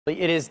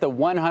It is the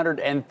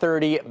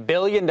 $130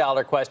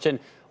 billion question.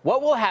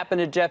 What will happen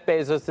to Jeff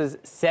Bezos'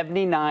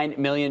 79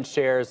 million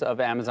shares of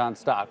Amazon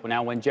stock?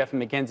 Now, when Jeff and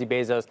Mackenzie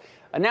Bezos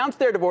announced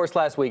their divorce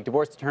last week,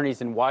 divorce attorneys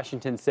in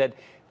Washington said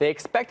they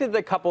expected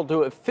the couple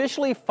to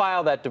officially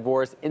file that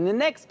divorce in the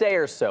next day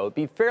or so. It'd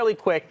be fairly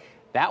quick.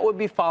 That would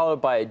be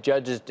followed by a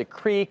judge's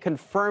decree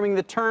confirming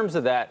the terms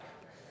of that.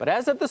 But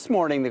as of this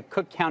morning, the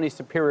Cook County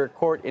Superior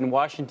Court in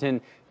Washington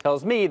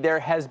tells me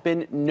there has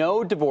been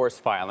no divorce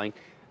filing.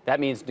 That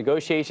means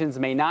negotiations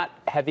may not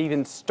have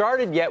even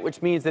started yet,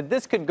 which means that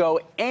this could go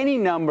any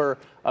number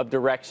of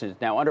directions.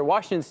 Now, under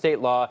Washington state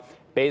law,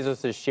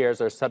 Bezos'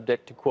 shares are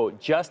subject to, quote,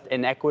 just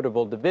and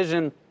equitable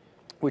division,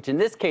 which in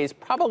this case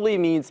probably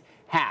means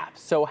half.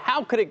 So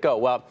how could it go?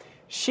 Well,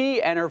 she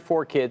and her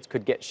 4 kids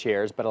could get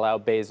shares, but allow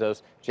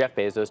Jeff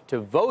Bezos, to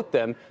vote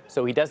them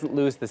so he doesn't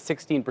lose the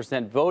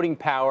 16% voting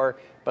power,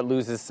 but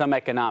loses some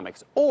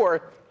economics.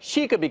 Or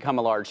she could become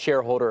a large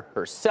shareholder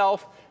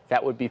herself.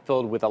 That would be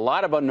filled with a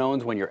lot of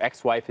unknowns when your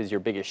ex-wife is your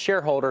biggest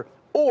shareholder.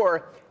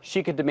 Or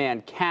she could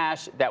demand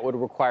cash that would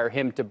require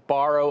him to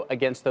borrow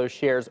against those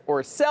shares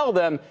or sell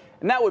them.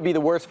 And that would be the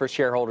worst for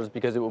shareholders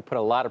because it would put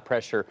a lot of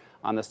pressure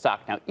on the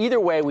stock. Now, either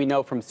way, we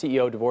know from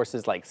CEO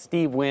divorces like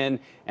Steve Wynn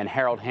and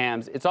Harold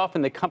Hamm's, it's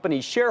often the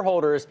company's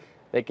shareholders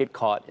that get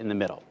caught in the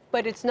middle.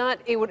 But it's not,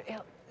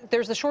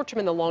 there's the short term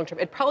and the long term.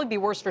 It'd probably be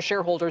worse for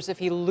shareholders if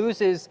he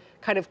loses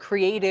kind of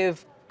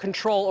creative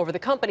control over the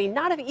company,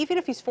 even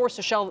if he's forced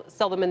to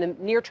sell them in the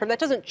near term. That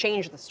doesn't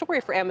change the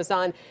story for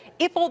Amazon.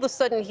 If all of a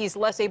sudden he's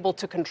less able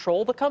to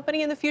control the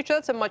company in the future,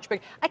 that's a much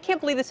bigger. I can't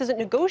believe this isn't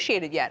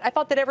negotiated yet. I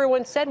thought that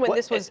everyone said when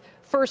this was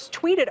first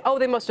tweeted, oh,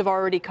 they must have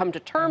already come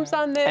to terms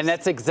on this. And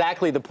that's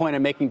exactly the point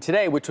I'm making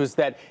today, which was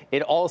that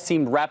it all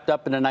seemed wrapped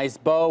up in a nice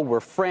bow. We're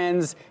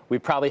friends. We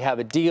probably have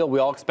a deal. We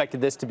all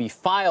expected this to be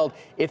filed.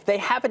 If they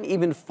haven't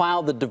even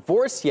filed the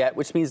divorce yet,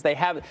 which means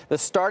the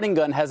starting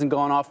gun hasn't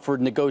gone off for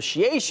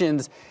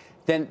negotiations,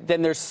 then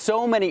there's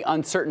so many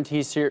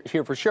uncertainties here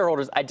for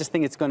shareholders. I just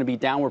think it's going to be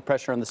downward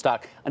pressure on the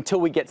stock until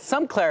we get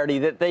some clarity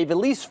that they've at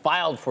least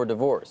filed for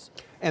divorce.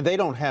 And they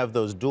don't have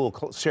those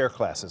dual share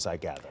classes, I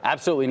gather.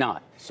 Absolutely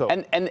not. So,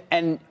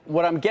 and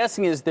what I'm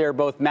guessing is they're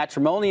both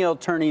matrimonial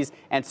attorneys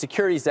and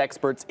securities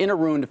experts in a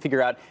room to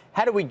figure out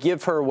how do we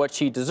give her what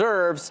she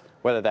deserves,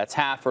 whether that's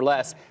half or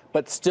less,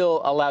 but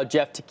still allow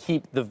Jeff to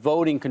keep the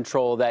voting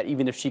control that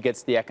even if she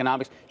gets the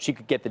economics, she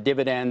could get the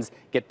dividends,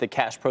 get the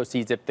cash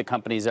proceeds if the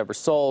company's ever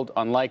sold,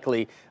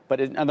 unlikely.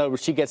 But in other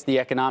words, she gets the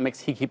economics,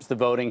 he keeps the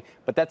voting.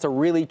 But that's a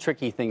really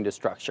tricky thing to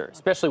structure,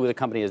 especially with a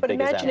company as big as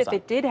Amazon. But imagine if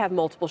it did have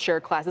multiple share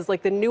classes,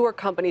 like the newer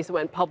companies that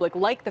went public,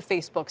 like the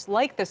Facebooks,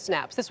 like the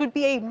Snaps. This would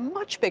be a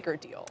much bigger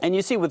deal. And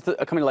you see with a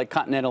company like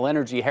Continental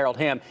Energy, Harold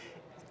Hamm,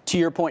 to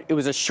your point, it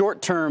was a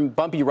short-term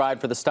bumpy ride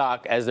for the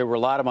stock as there were a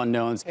lot of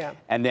unknowns,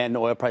 and then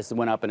oil prices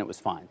went up and it was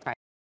fine.